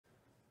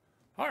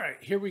All right,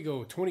 here we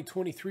go.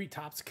 2023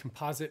 Topps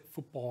Composite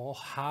Football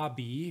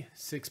Hobby.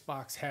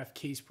 6-box half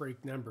case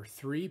break number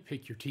 3.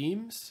 Pick your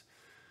teams.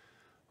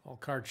 All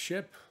cards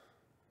ship.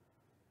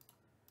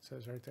 It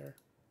says right there.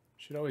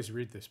 Should always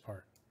read this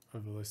part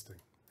of the listing.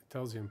 It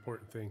tells you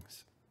important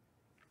things.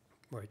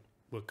 Like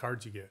what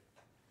cards you get.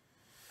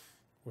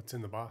 What's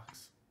in the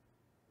box.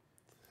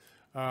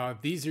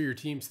 These are your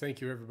teams. Thank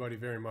you everybody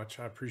very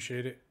much. I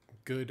appreciate it.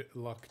 Good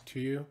luck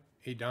to you.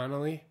 A.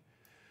 Donnelly.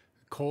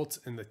 Colts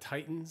and the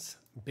Titans.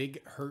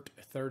 Big Hurt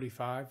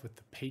 35 with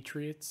the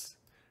Patriots.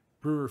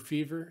 Brewer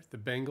Fever, the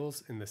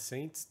Bengals and the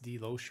Saints. D.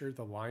 Loescher,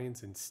 the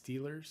Lions and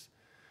Steelers.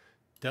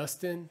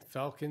 Dustin,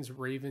 Falcons,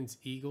 Ravens,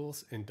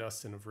 Eagles, and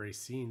Dustin of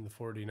Racine, the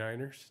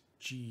 49ers.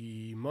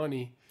 G.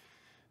 Money,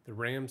 the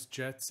Rams,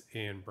 Jets,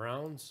 and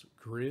Browns.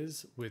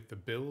 Grizz with the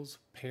Bills,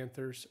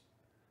 Panthers,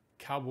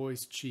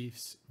 Cowboys,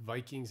 Chiefs,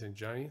 Vikings, and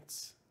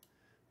Giants.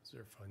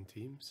 Those are fun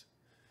teams.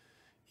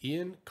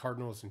 Ian,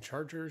 Cardinals and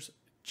Chargers.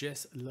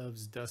 Jess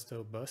loves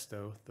Dusto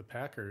Busto, the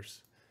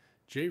Packers.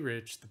 J.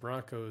 Rich, the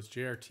Broncos.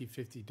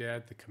 JRT50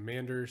 Dad, the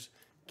Commanders.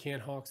 Can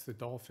Hawks, the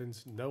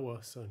Dolphins.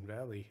 Noah, Sun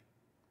Valley,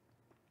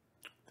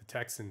 the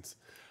Texans.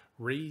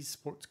 Rays,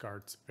 Sports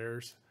Cards,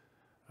 Bears.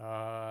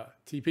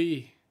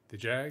 TP, the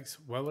Jags.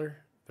 Weller,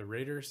 the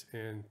Raiders,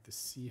 and the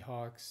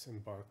Seahawks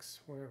and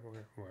Bucks.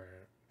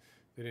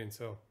 They didn't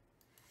sell.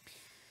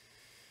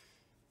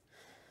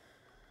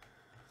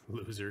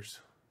 Losers.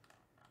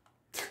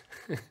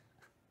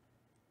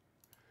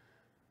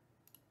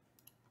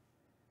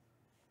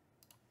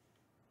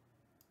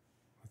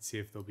 Let's see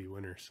if they'll be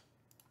winners.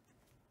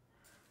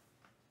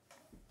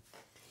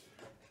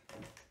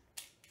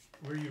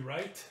 Were you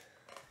right?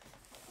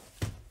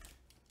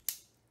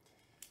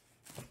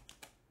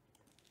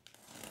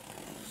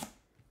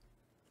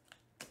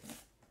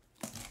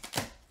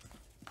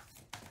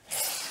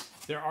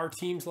 There are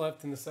teams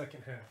left in the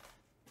second half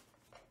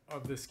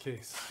of this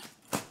case.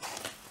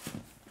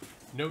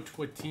 Note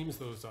what teams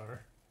those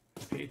are.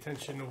 Pay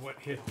attention to what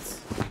hits.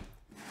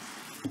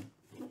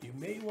 You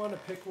may want to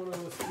pick one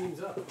of those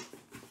teams up.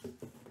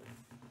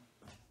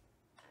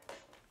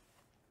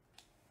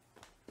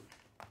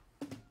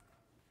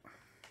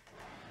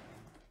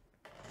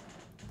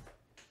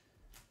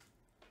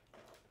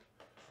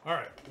 All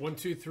right, 1,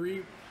 2,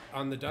 3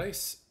 on the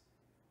dice.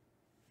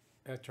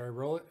 After I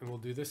roll it, and we'll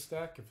do this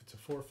stack. If it's a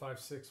 4, 5,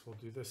 6, we'll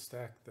do this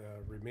stack. The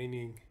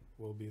remaining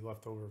will be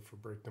left over for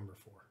break number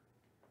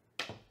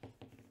 4.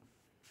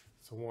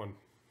 So 1.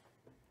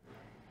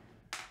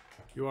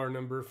 You are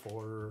number 4,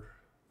 4,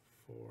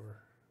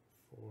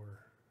 4,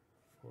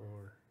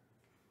 4,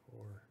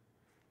 4.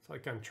 It's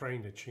like I'm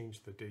trying to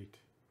change the date.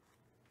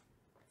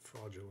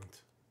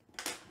 Fraudulent.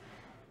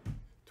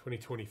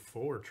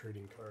 2024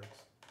 trading cards.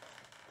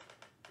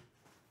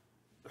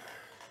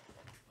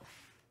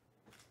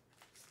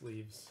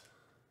 Sleeves,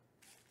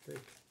 thick,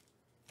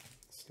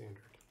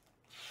 standard.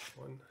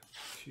 1,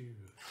 2,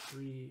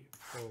 3,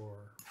 4,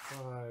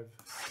 5,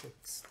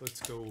 6.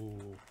 Let's go.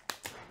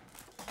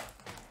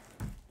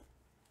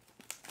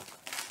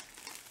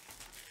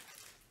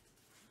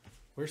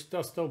 Where's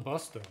Dusto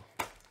Busto?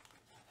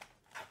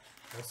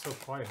 That's so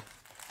quiet.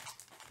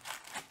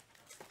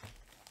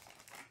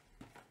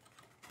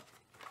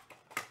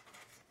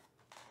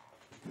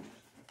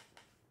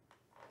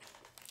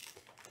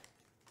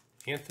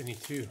 Anthony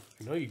too.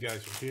 I know you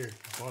guys were here.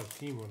 I bought a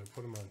team when I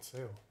put them on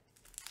sale.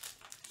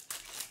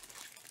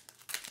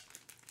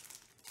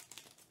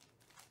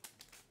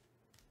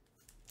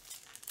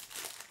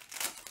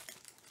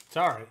 It's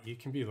alright. You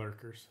can be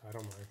lurkers. I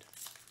don't mind.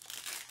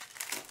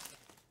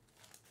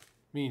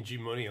 Me and G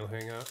Money will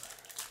hang out.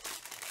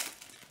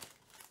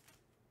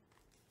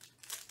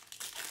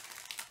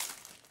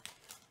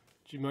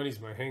 G Money's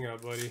my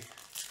hangout buddy.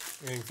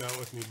 He hangs out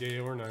with me day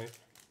or night.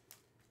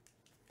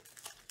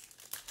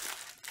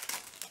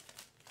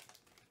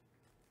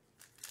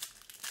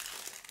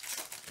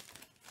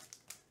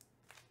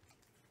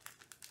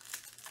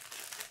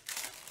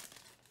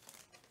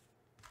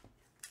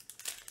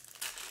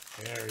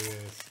 There he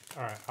is.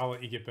 All right, I'll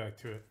let you get back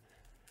to it.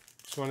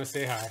 Just want to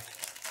say hi.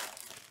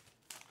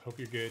 Hope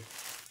you're good.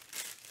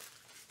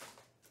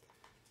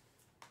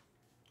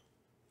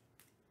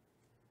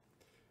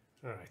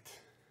 All right,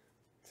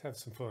 let's have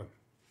some fun.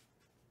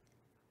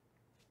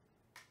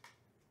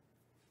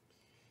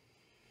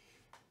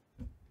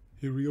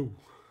 Here we go.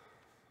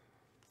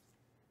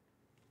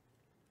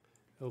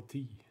 LT,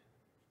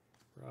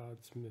 Rod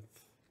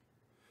Smith,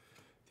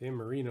 Dan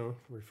Marino,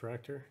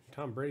 refractor,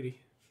 Tom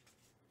Brady.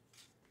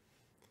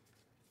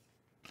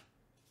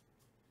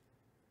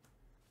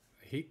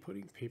 I hate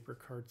putting paper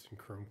cards and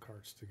chrome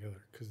cards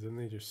together because then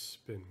they just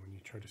spin when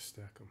you try to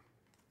stack them.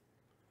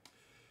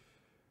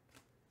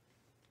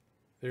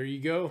 There you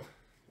go.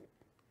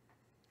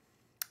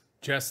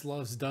 Jess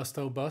loves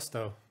Dusto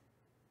Busto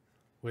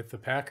with the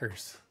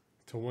Packers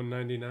to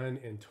 199.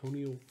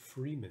 Antonio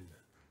Freeman.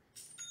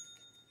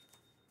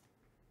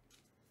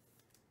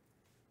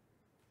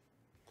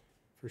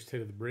 First hit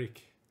of the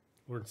break.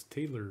 Lawrence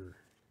Taylor.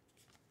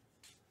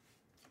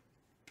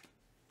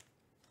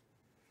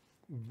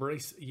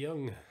 Bryce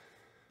Young,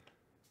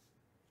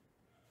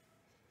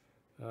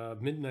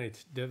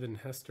 Midnight Devin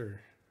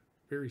Hester.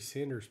 Barry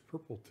Sanders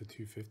purple to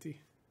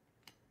 250.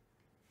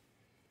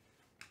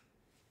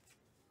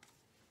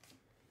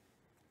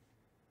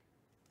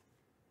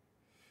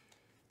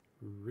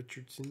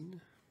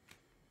 Richardson.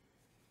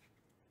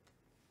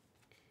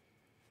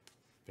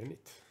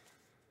 Bennett.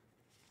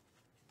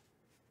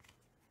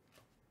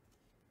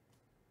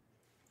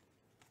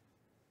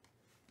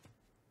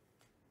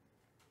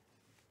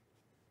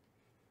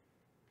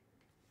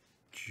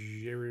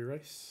 Jerry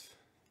Rice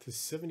to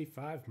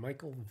 75.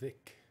 Michael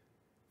Vick.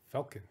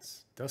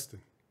 Falcons.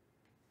 Dustin.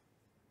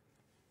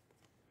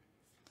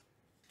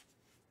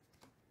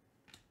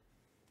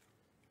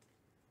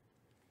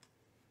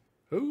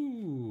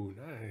 Oh,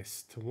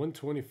 nice. To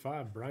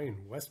 125. Brian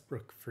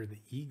Westbrook for the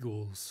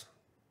Eagles.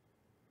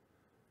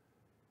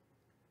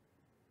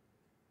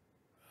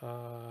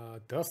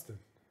 Dustin.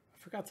 I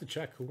forgot to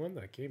check who won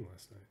that game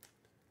last night.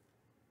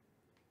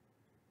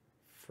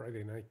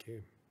 Friday night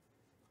game.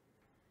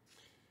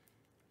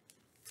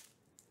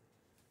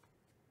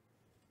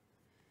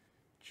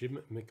 Jim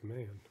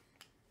McMahon.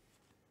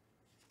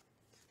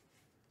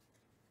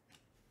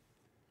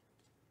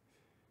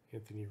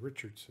 Anthony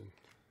Richardson.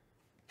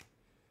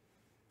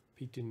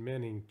 Peyton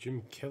Manning.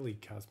 Jim Kelly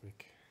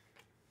Cosmic.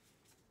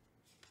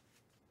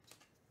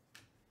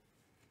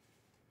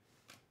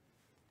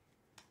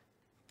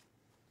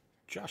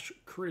 Josh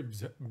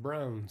Cribbs,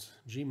 Browns,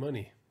 G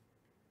Money.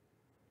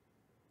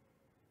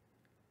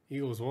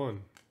 Eagles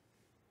 1.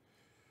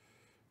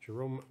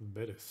 Jerome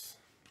Bettis.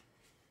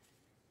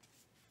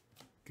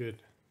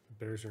 Good.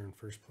 The Bears are in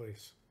first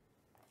place.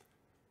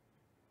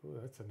 Oh,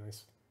 that's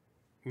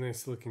a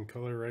nice looking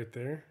color right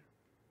there.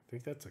 I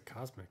think that's a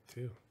Cosmic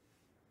too.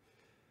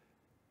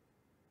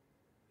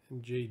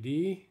 And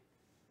JD.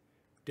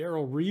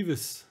 Darrell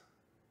Revis.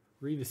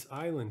 Revis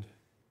Island.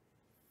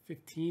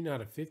 15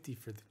 out of 50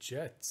 for the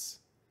Jets.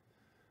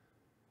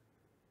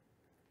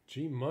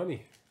 G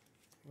Money.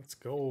 Let's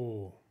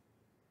go.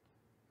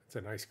 That's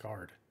a nice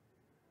card.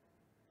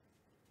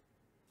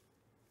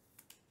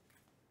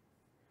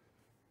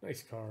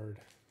 Nice card.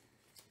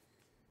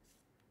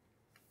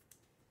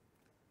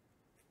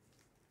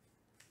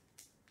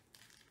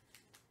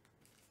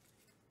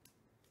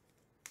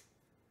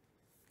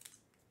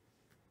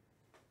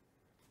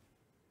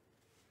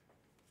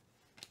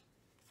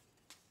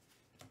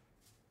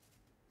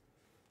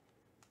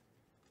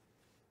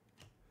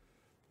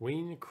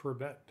 Wayne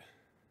Corbett.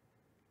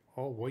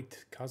 All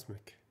white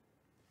Cosmic.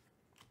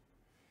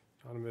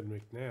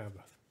 Donovan McNabb.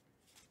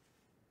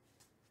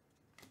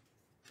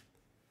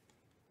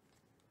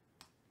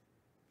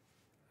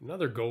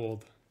 Another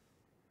gold.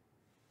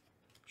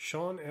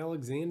 Sean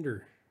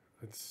Alexander.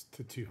 That's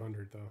to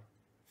 200 though.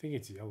 I think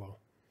it's yellow.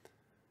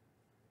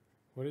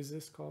 What is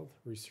this called?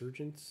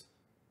 Resurgence?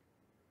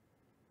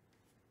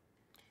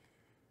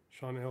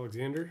 Sean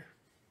Alexander.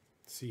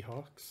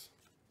 Seahawks.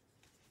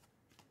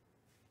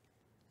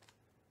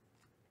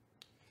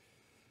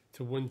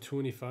 To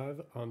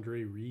 125,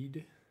 Andre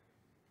Reed.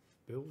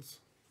 Bills.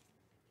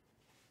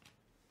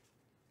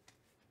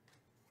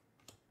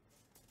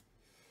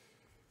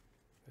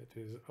 That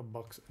is a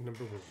box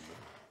number 1.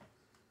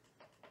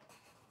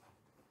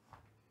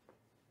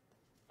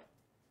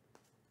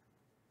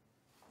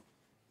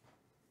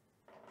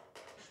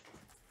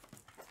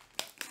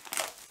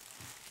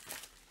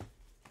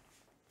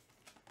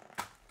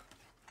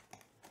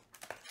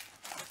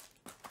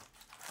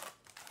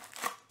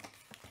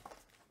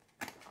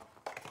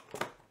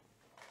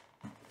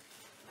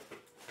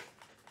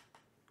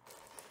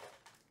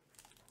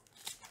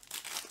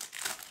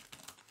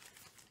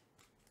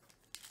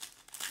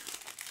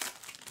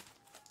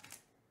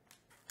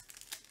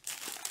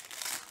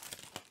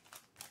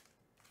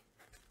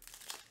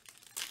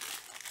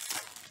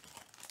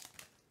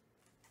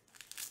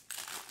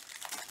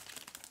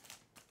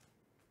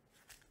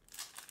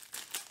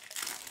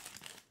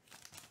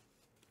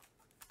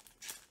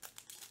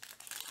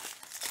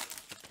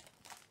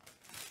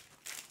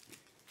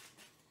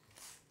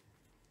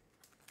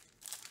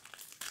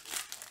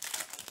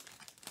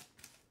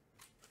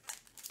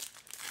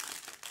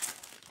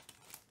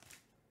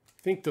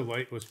 I think the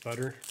light was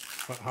better,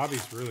 but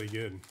Hobby's really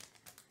good.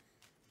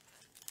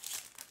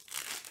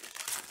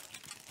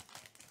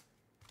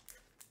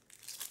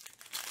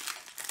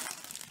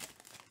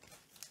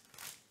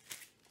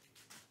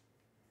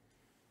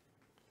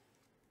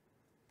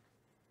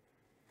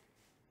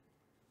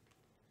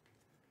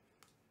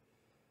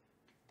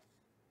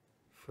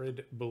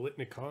 Fred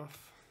Biletnikoff.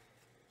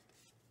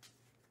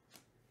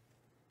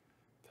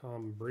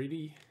 Tom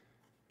Brady.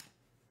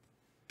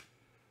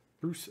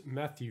 Bruce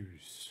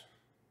Matthews.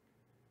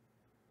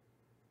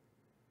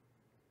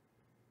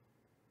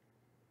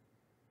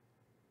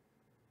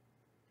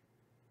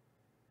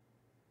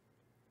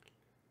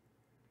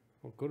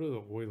 Well, go to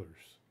the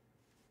Oilers.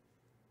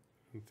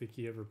 I don't think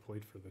he ever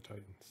played for the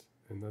Titans.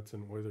 And that's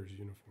an Oilers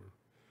uniform.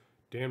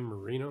 Dan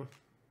Marino.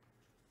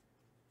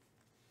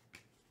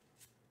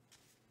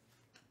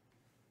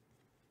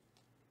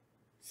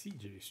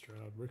 CJ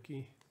Stroud,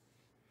 rookie.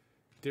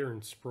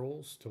 Darren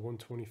Sproles to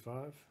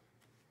 125.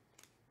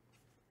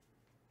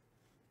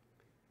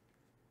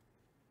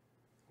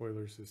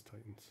 Oilers is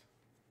Titans.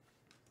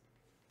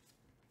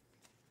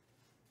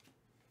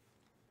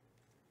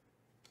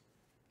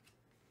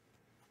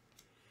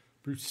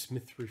 Bruce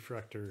Smith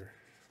refractor.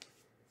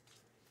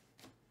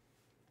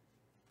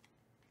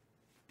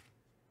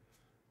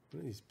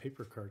 One of these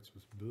paper cards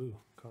was blue.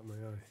 Caught my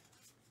eye.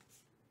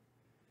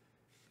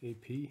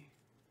 AP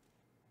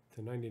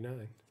to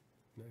 99.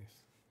 Nice.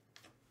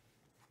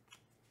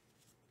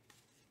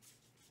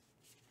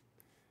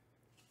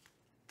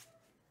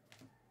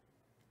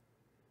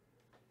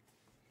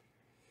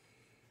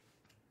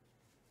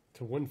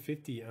 To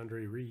 150,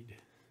 Andre Reed.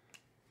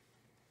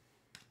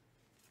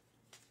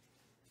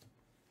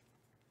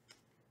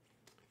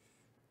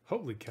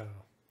 Holy cow.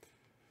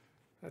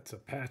 That's a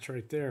patch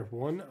right there.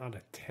 1 out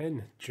of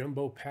 10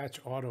 jumbo patch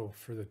auto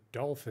for the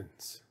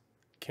Dolphins.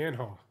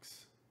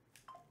 Canhawks.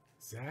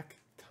 Zach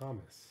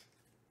Thomas.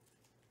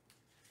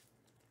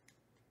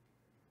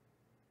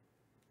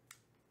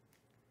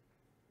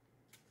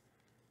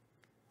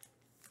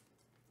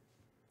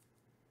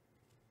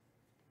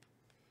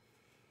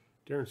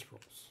 Darren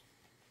Sproles.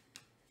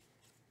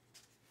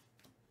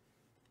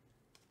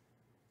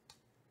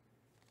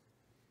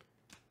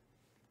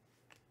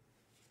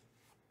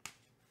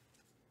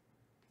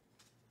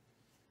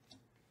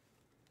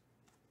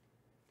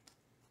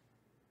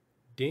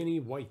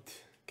 Danny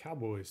White,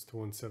 Cowboys to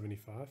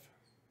 175.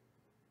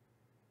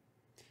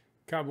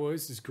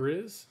 Cowboys is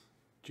Grizz,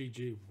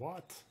 J.J.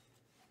 Watt.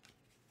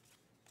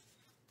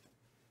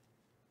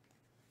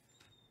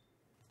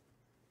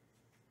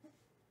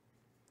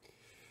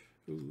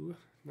 Ooh,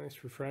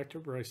 nice refractor,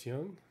 Bryce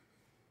Young.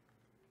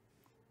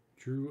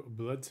 Drew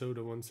Bledsoe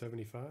to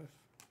 175.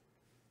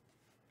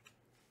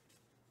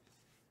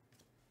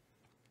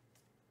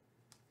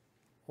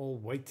 All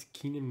white,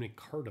 Keenan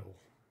McCardle,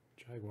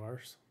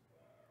 Jaguars.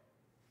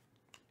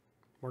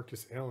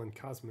 Marcus Allen,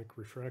 Cosmic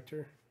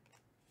Refractor.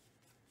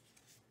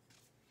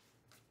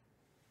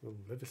 Will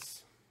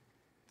Levis.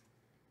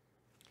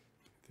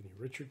 Anthony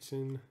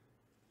Richardson.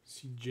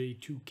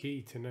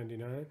 CJ2K to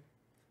 99.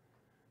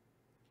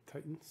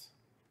 Titans.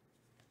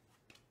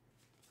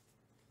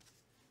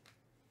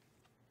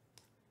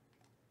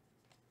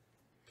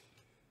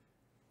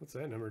 What's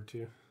that number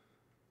 2?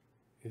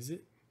 Is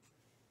it?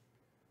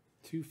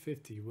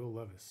 250, Will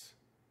Levis.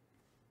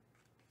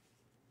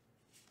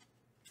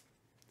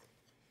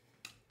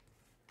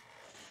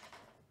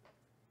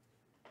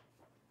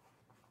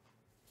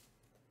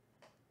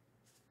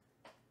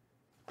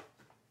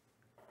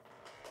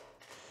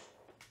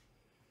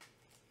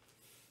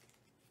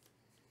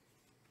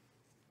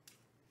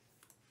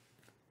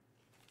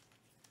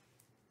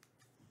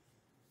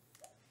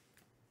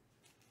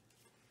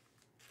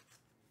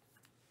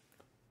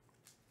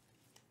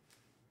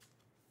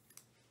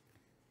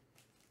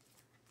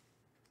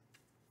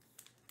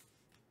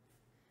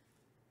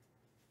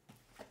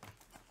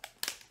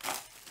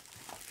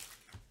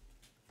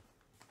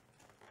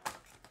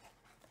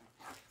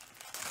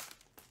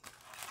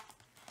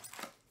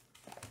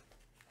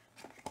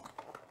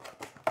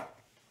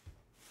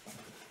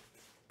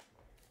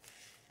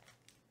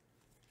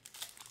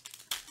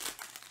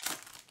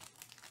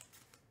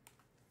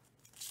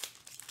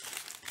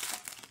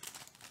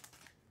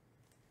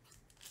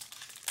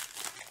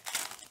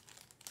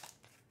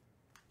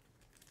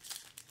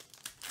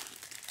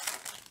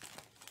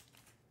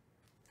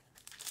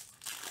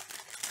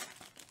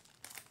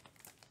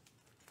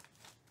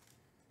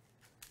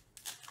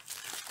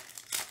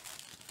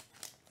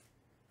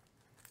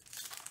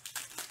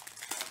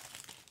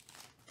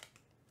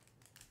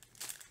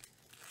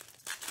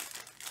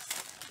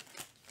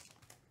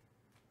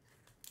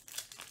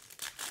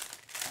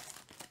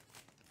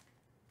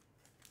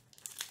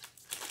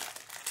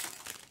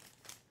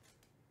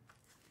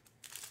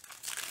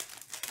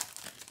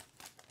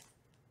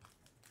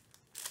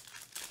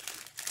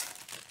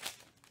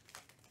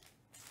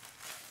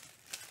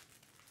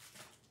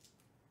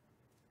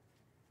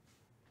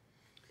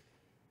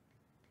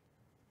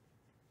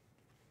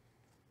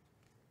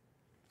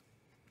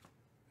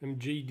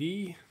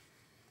 MJD.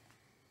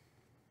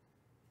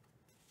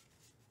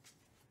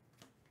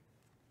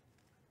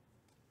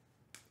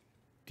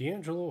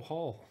 D'Angelo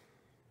Hall,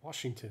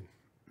 Washington.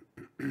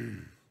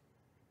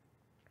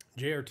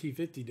 JRT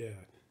 50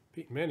 Dad.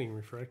 Peyton Manning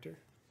refractor.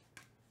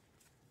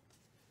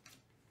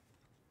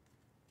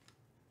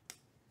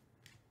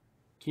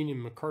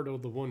 Keenan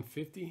McCardle, the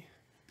 150.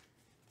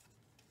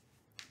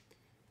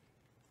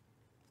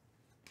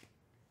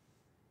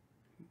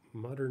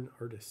 Modern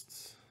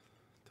Artists.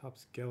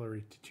 Topps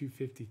Gallery to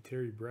 250,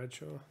 Terry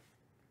Bradshaw.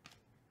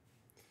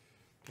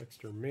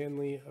 Dexter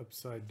Manley,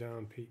 upside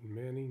down Peyton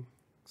Manning.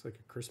 Looks like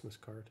a Christmas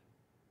card.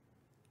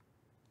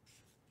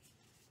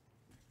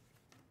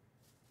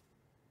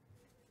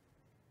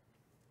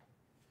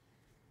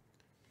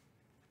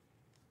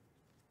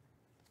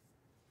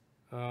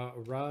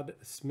 Rod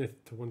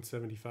Smith to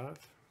 175.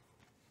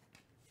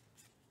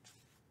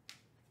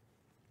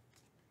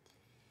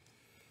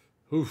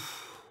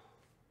 Oof.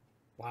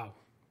 Wow.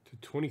 To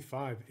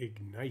 25,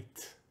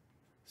 Ignite.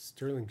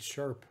 Sterling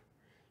Sharp.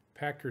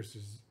 Packers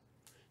is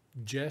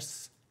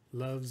Jess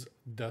Loves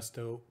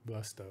Dusto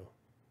Busto.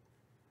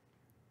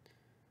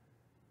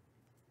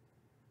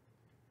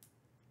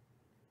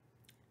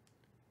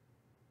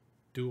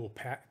 Dual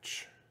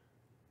patch.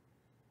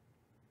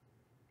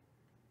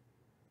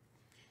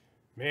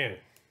 Man,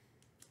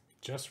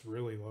 just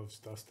really loves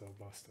Dusto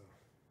Busto.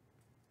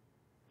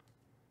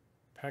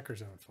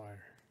 Packers on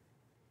fire.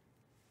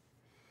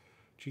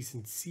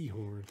 Jason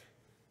Sehorn.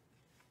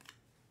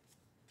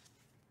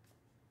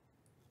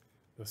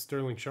 The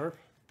Sterling Sharp.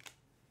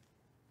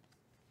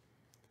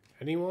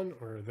 Anyone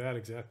or that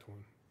exact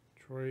one?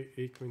 Troy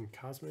Aikman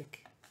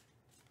Cosmic.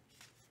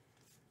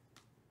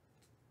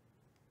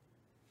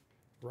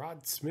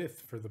 Rod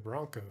Smith for the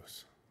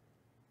Broncos.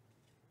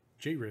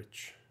 J.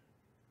 Rich.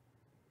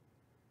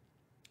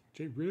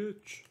 J.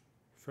 Rich.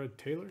 Fred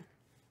Taylor.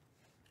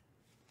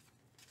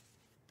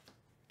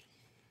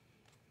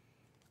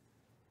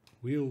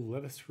 Will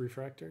Levis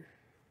refractor.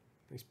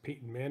 Nice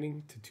Peyton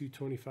Manning to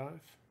 225.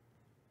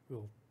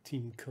 Little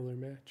team color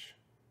match.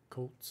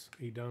 Colts,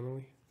 A.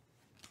 Donnelly.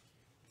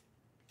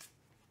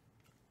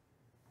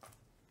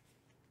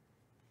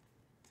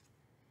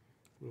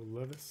 Will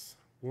Levis.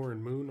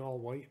 Warren Moon, all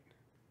white.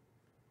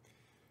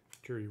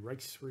 Jerry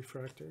Rice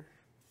refractor.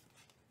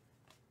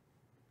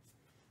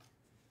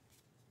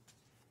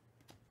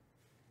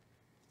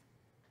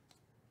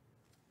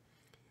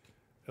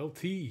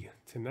 LT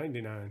to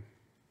 99.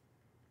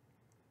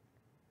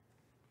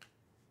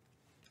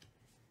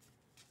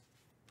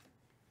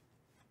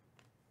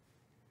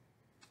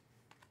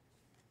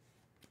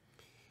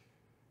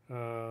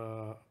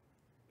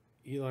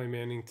 Eli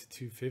Manning to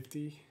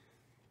 250.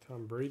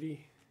 Tom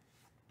Brady.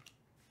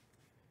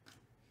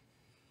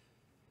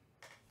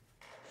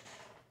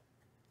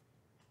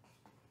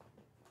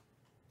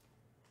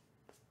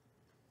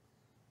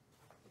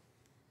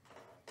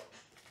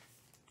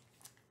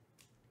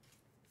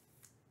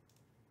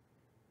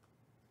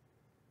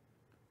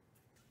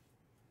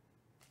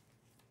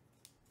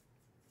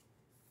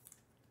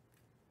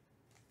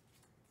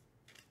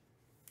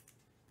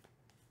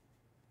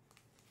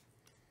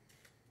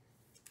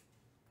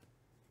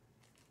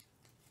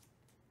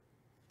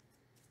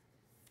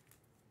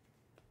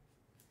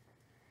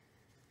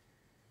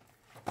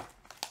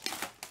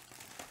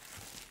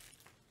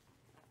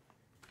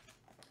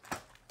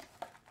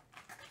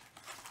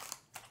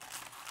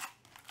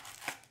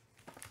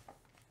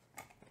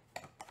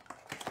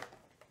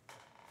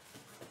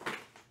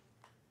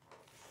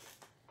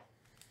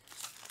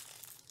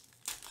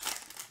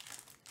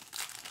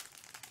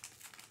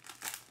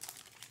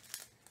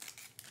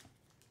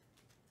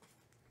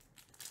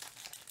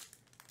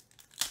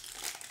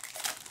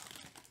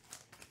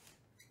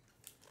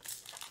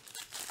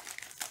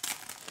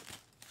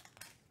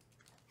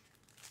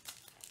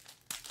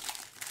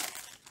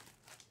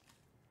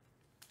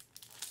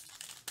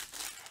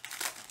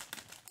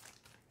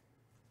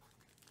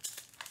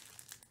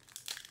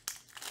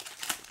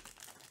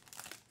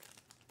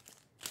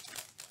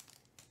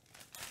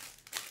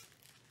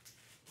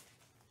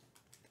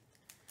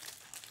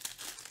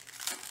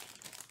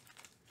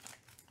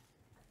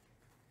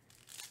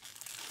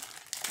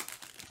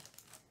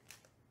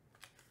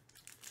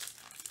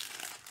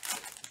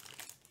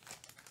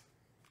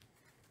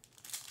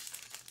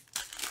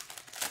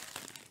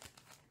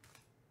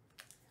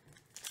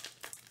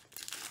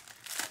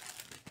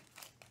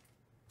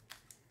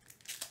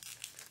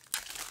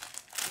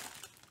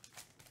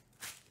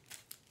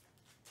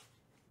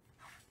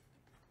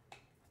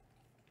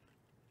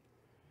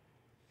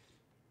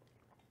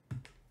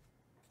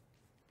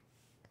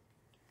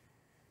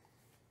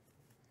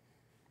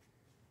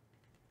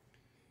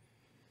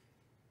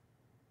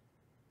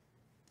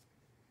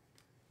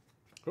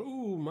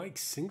 Oh, Mike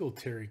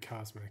Singletary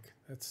Cosmic.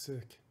 That's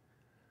sick.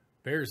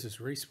 Bears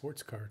is race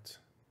sports cards.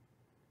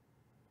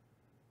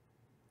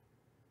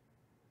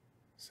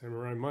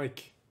 Samurai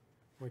Mike.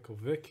 Michael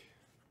Vick.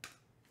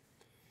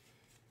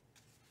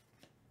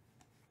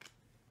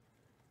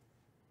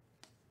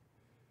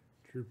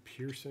 Drew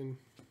Pearson.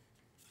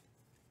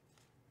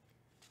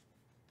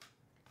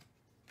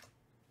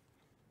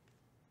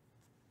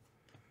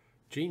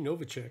 Jay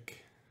Novacek.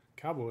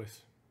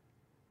 Cowboys.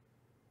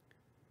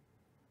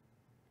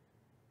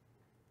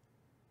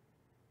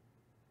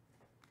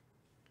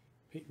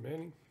 Peyton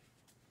Manning.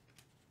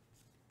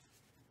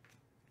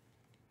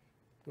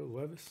 Will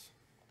Levis.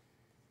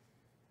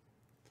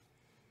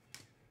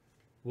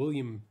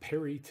 William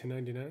Perry to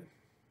 99.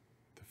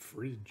 The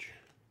Fridge.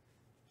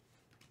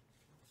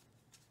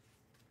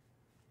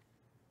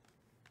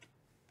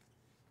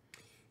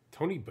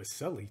 Tony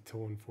Baselli to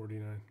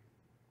 149.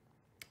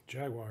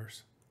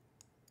 Jaguars.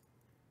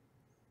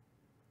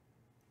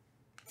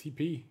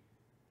 TP.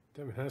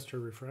 Devin Hester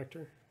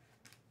refractor.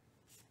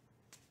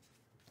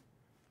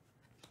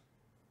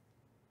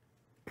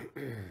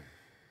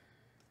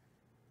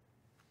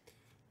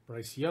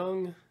 Bryce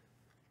Young.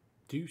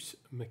 Deuce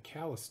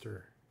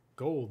McAllister.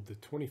 Gold to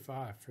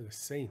 25 for the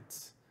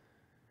Saints.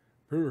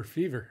 Brewer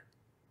Fever.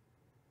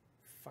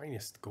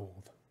 Finest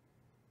gold.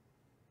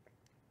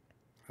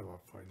 I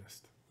love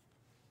finest.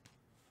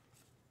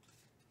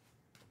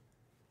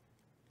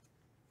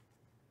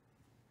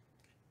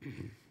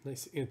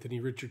 Nice Anthony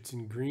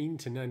Richardson green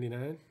to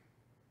 99.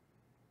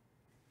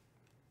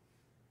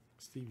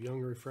 Steve Young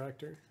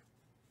refractor.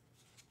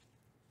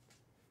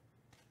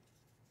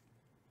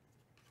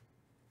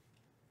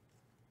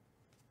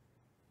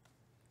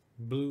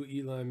 Blue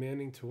Eli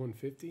Manning to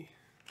 150.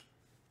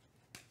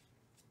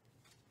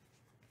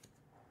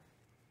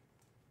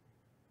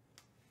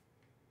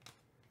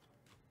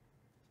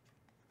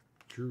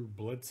 Drew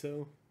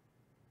Bledsoe,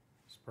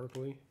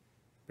 sparkly.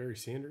 Barry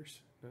Sanders,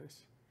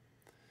 nice.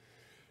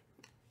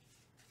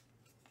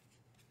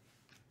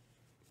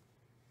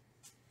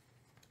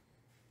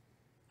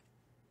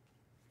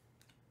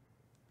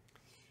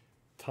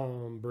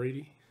 Tom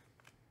Brady,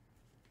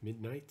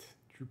 midnight.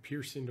 Drew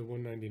Pearson to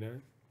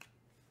 199.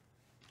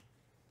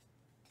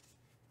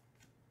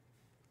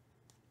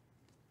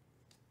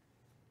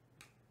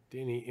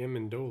 Danny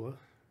Amendola,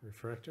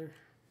 refractor.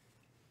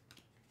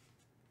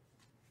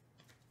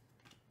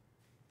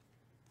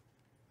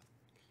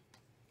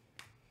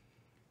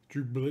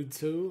 Drew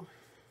Bledsoe.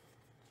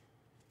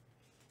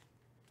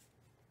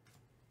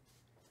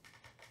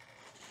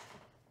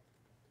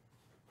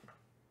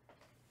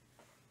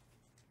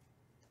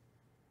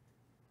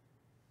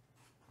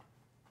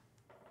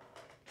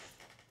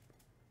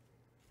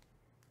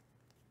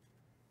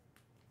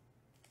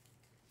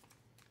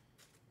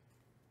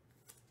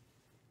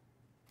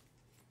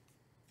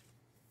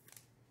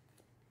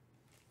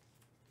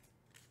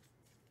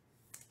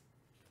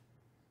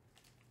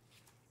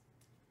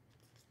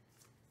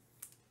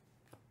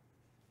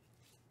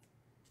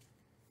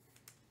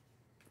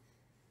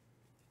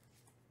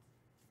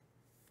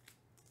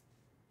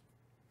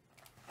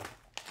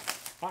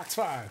 Box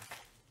 5.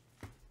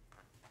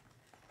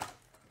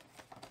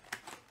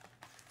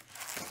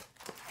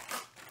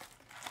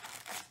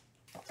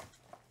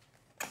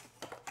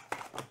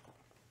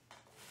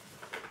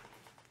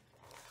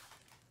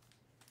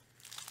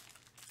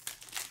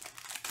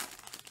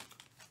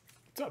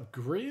 What's up,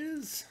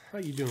 Grizz? How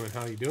you doing?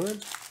 How you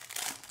doing?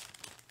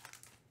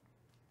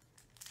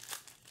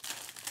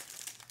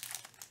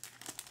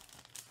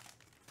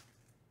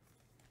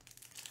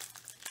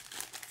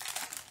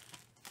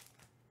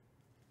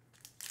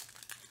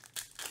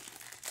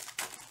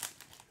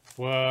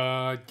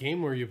 What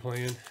game were you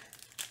playing?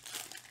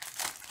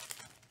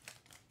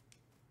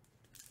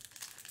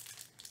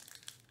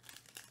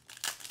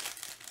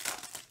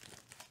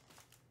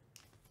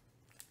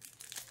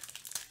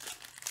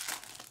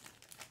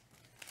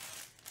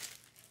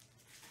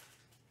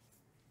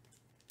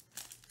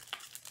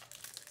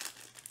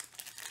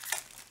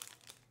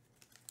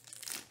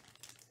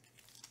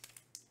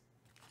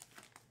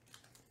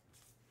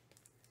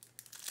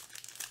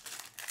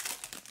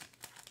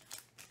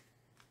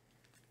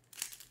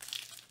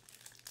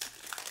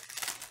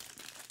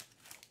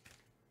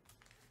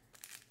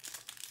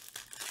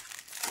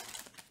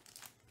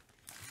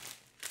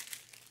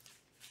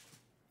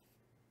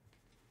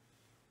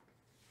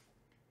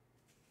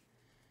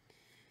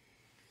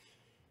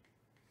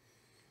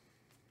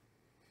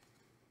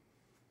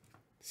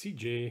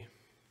 CJ,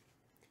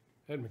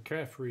 Ed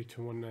McCaffrey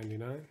to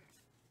 199.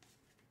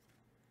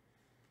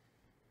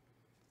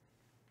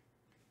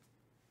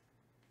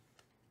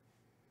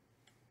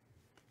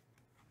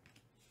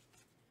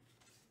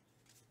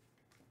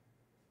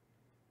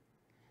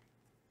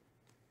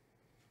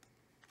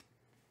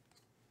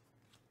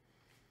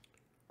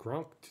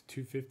 Gronk to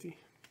 250.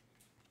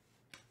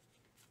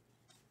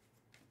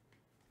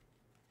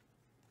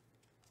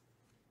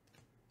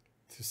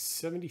 To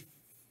 70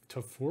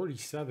 to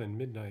 47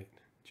 midnight.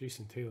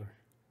 Jason Taylor.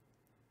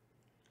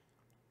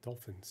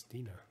 Dolphins,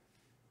 Dina.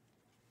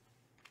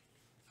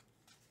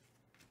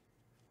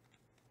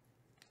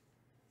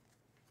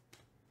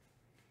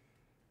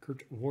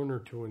 Kurt Warner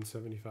to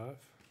 175.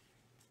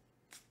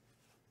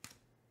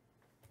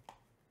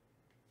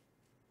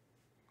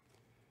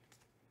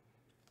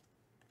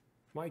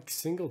 Mike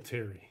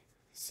Singletary.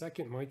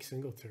 Second Mike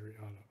Singletary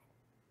auto.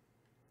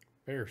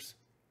 Bears.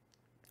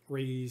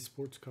 Rays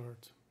Sports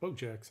Cards. Bo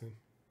Jackson.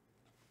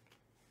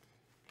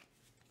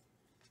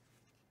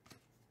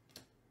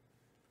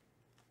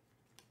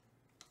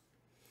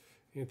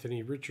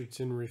 Anthony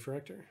Richardson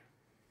refractor.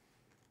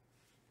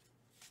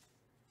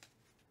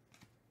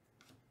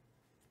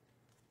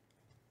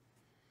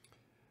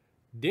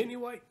 Danny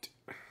White,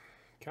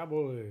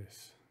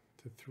 Cowboys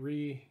to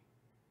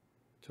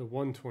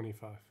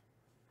 125.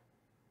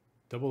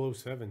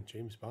 007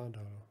 James Bond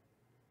auto.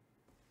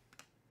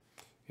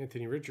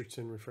 Anthony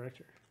Richardson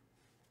refractor.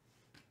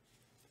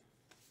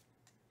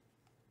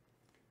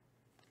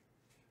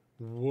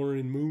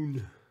 Warren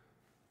Moon.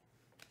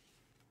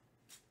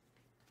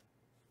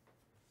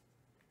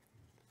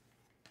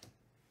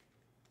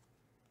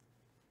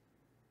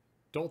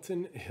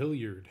 Dalton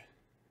Hilliard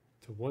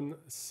to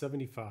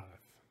 175.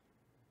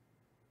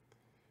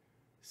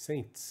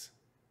 Saints.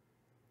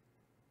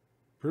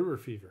 Brewer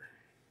Fever.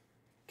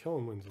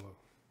 Kellen Winslow.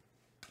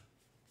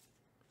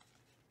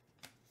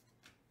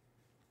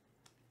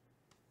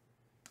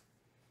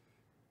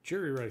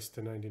 Jerry Rice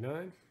to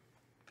 99.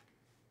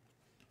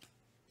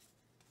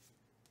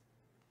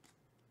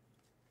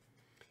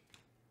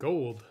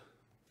 Gold.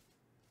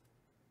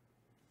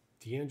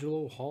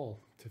 D'Angelo Hall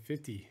to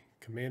 50.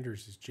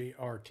 Commanders is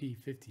JRT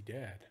 50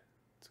 Dad.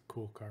 It's a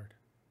cool card.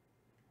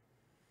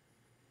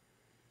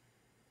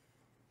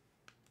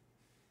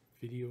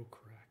 Video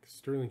crack.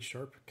 Sterling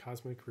Sharp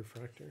Cosmic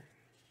Refractor.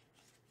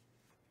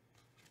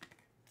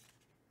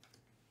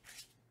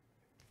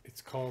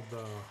 It's called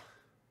the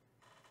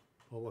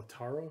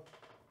Olataro.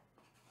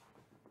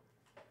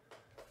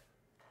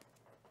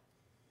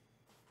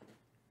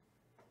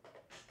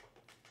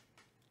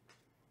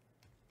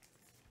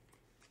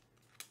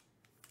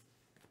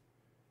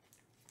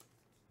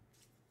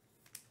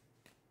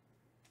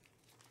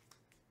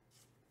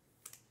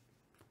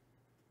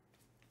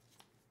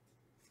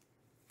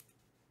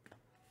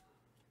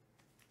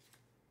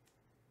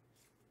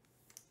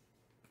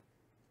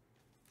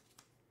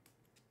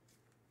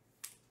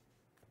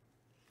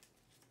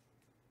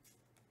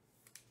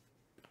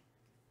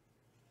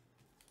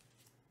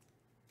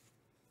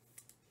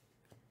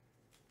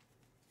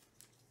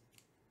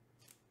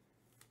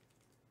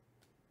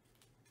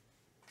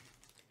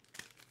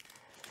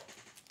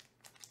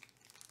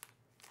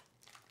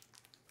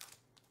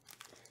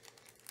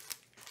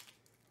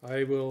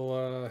 I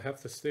will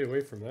have to stay away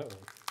from that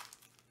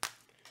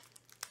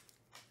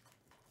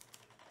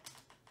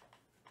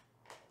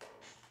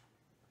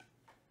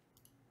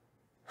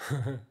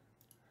one.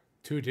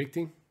 Too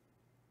addicting?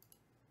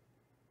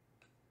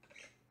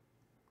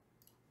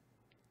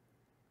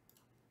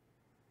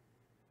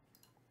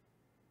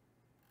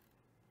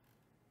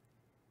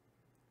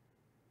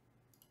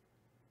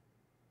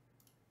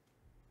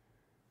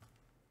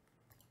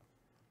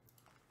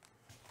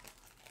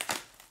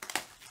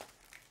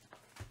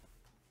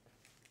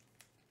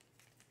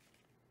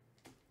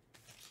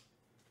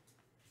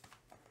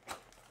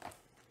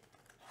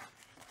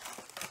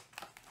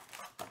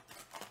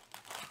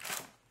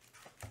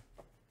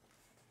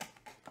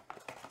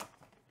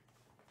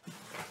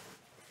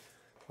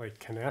 Like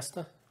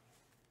canasta?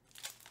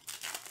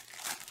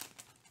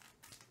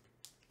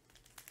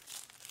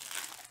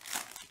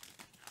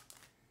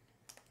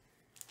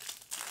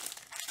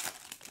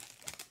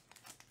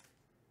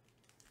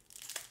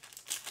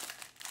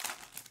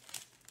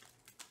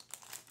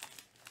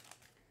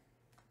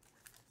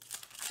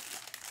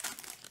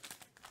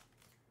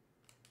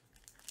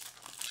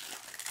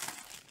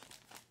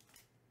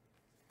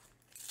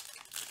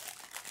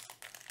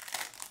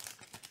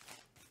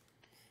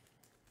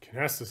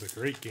 Canasta's a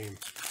great game.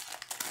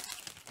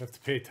 You have to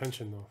pay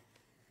attention though.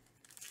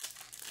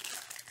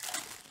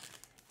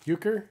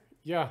 Euchre?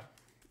 Yeah.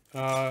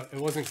 It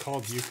wasn't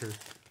called Euchre.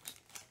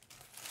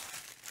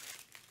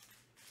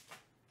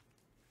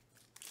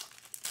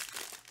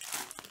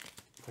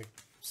 Like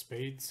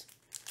spades.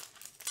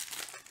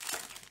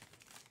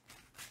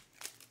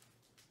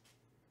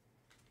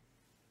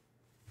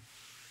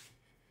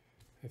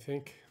 I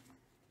think.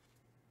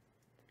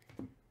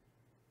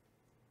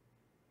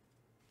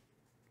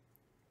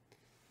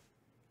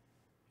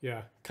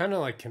 Yeah, kind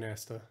of like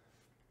canasta.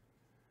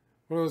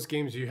 One of those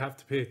games you have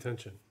to pay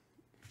attention.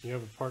 You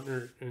have a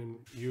partner and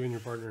you and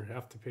your partner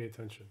have to pay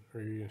attention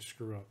or you're going to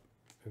screw up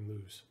and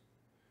lose.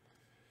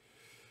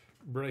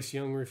 Bryce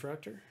Young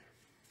Refractor.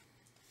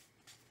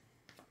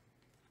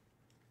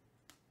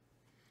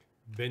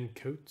 Ben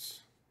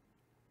Coates.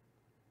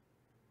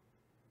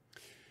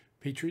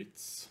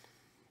 Patriots.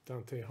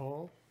 Dante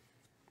Hall.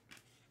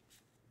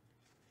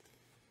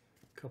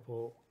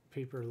 Couple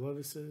paper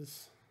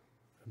Levises.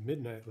 A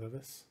Midnight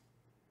Levis.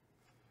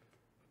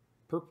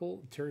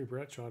 Purple Terry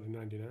Bradshaw to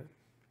 99.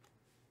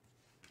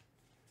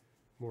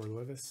 More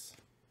Levis.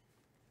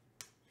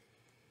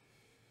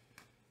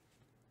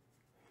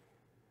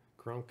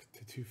 Gronk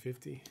to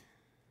 250.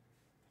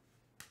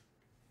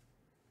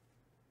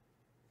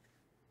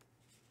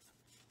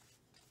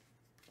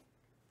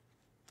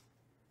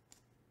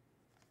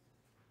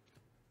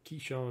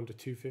 Keyshawn to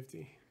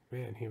 250.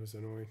 Man, he was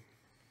annoying.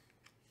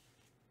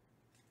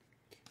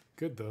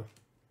 Good though.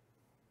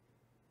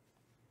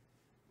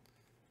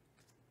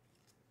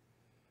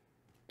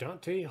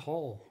 Dante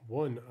Hall,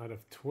 1 out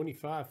of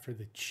 25 for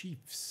the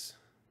Chiefs.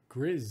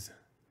 Grizz.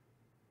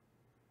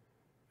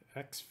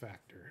 X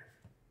Factor.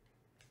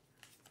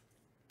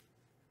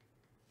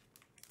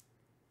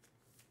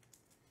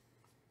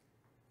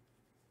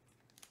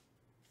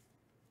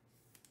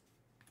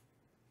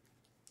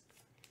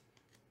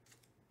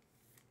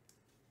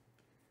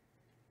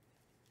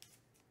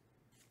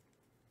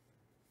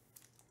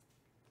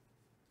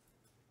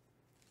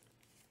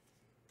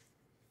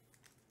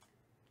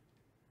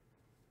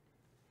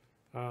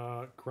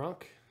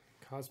 Gronk,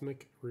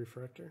 Cosmic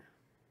Refractor.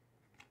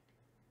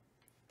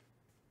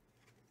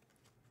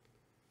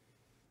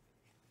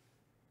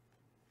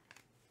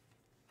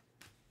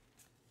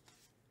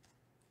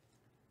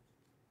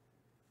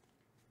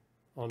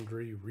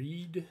 Andre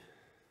Reed.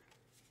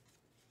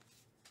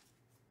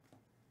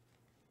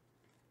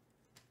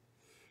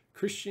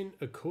 Christian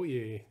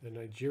Okoye, the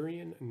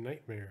Nigerian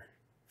Nightmare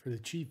for the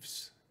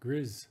Chiefs.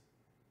 Grizz.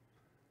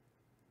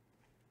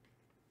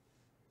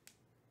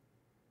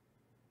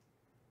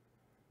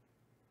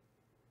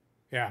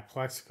 Yeah,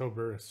 Plaxico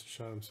Burress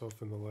shot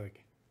himself in the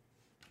leg.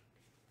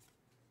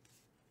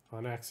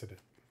 On accident.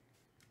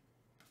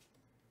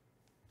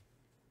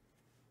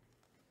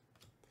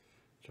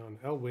 John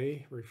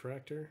Elway,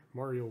 refractor.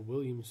 Mario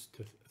Williams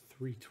to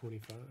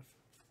 325.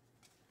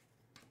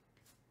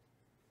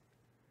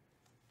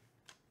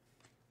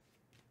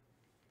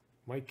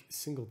 Mike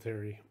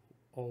Singletary,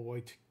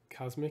 all-white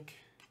cosmic.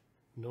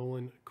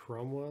 Nolan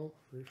Cromwell,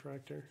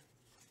 refractor.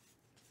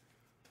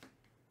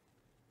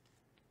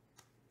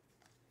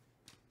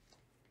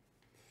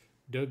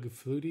 Doug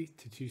Flutie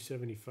to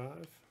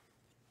 275.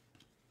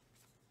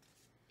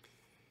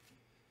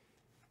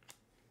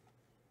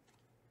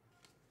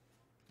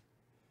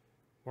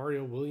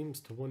 Mario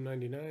Williams to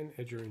 199.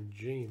 Edgerrin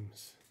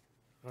James.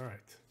 All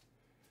right.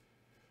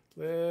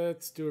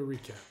 Let's do a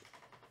recap.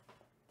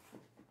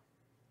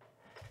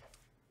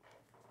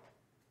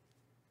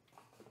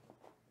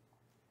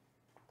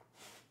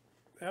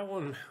 That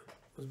one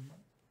was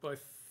by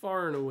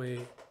far and away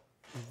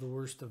the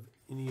worst of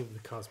any of the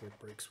cosmic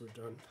breaks we've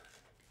done.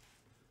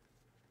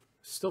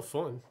 Still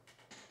fun.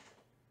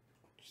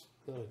 Just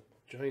not a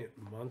giant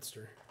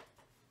monster.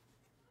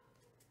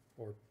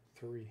 Or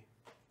 3.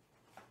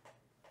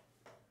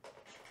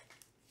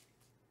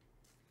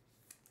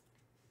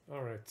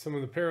 All right, some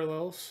of the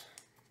parallels.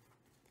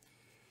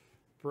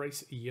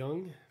 Bryce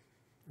Young,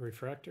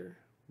 refractor.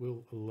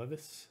 Will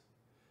Levis.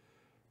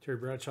 Terry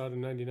Bradshaw to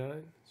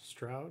 99.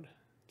 Stroud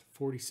to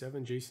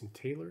 47. Jason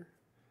Taylor.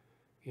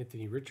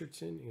 Anthony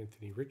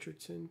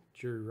Richardson.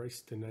 Jerry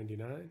Rice to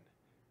 99.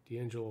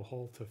 D'Angelo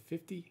Hall to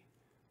 50.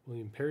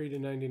 William Perry to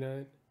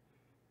 99.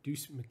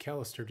 Deuce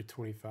McAllister to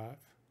 25.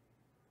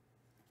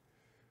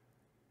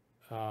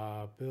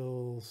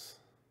 Bills,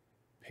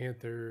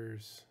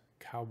 Panthers,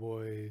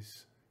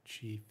 Cowboys,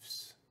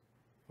 Chiefs,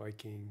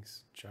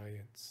 Vikings,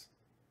 Giants.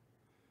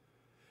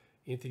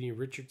 Anthony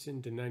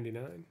Richardson to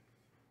 99.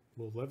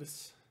 Will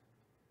Levis.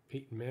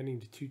 Peyton Manning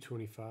to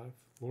 225.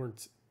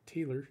 Lawrence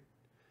Taylor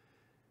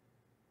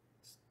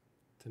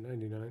to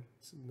 99.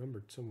 It's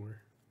numbered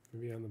somewhere.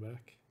 Maybe on the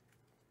back.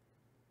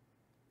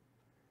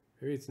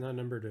 Maybe it's not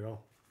numbered at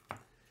all.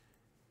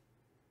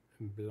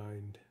 I'm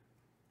blind.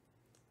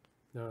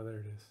 No, there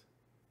it is.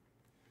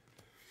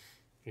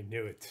 I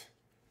knew it.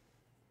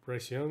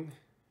 Bryce Young,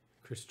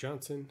 Chris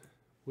Johnson,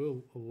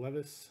 Will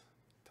Levis,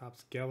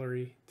 Topps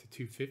Gallery to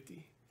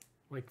 250.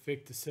 Mike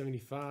Vick to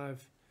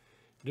 75.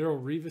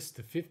 Darrelle Revis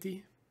to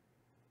 50.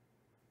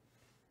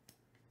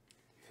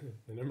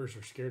 The numbers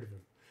are scared of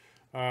him.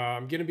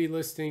 I'm going to be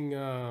listing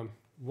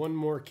one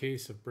more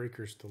case of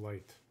Breakers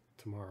Delight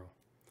tomorrow.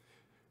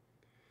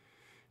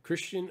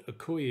 Christian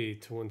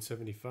Okoye to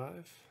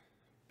 175.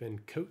 Ben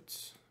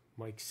Coates,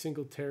 Mike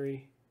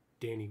Singletary,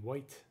 Danny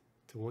White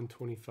to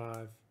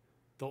 125.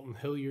 Dalton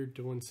Hilliard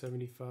to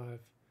 175.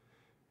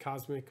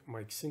 Cosmic,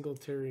 Mike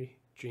Singletary,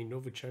 Jay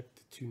Novacek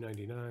to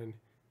 299.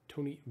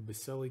 Tony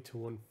Baselli to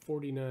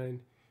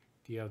 149.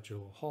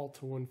 D'Angelo Hall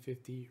to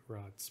 150.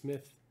 Rod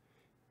Smith.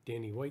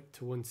 Danny White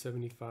to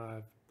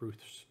 175.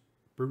 Bruce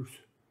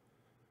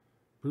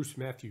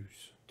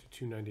Matthews to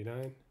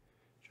 299.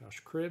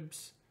 Josh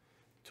Cribbs.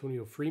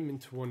 Antonio Freeman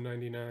to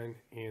 199.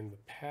 And the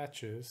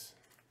patches.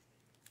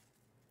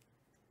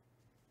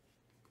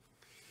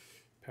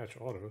 Patch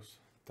autos.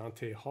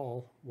 Dante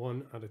Hall,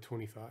 1 out of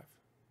 25.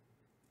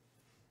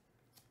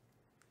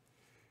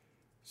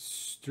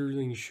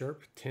 Sterling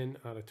Sharp, 10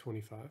 out of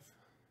 25.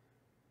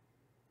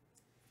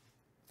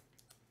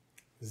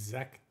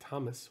 Zach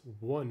Thomas,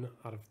 1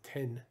 out of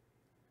 10.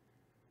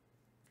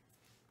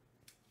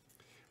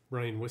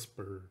 Brian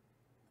Westbrook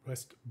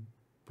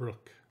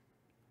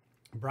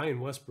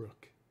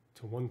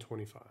to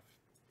 125.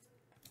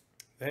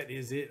 That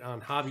is it on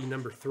hobby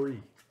number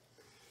 3.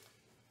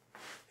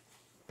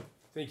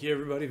 Thank you,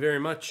 everybody, very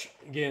much.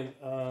 Again,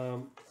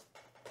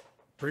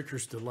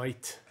 Breakers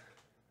Delight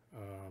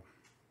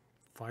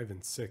 5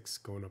 and 6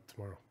 going up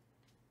tomorrow.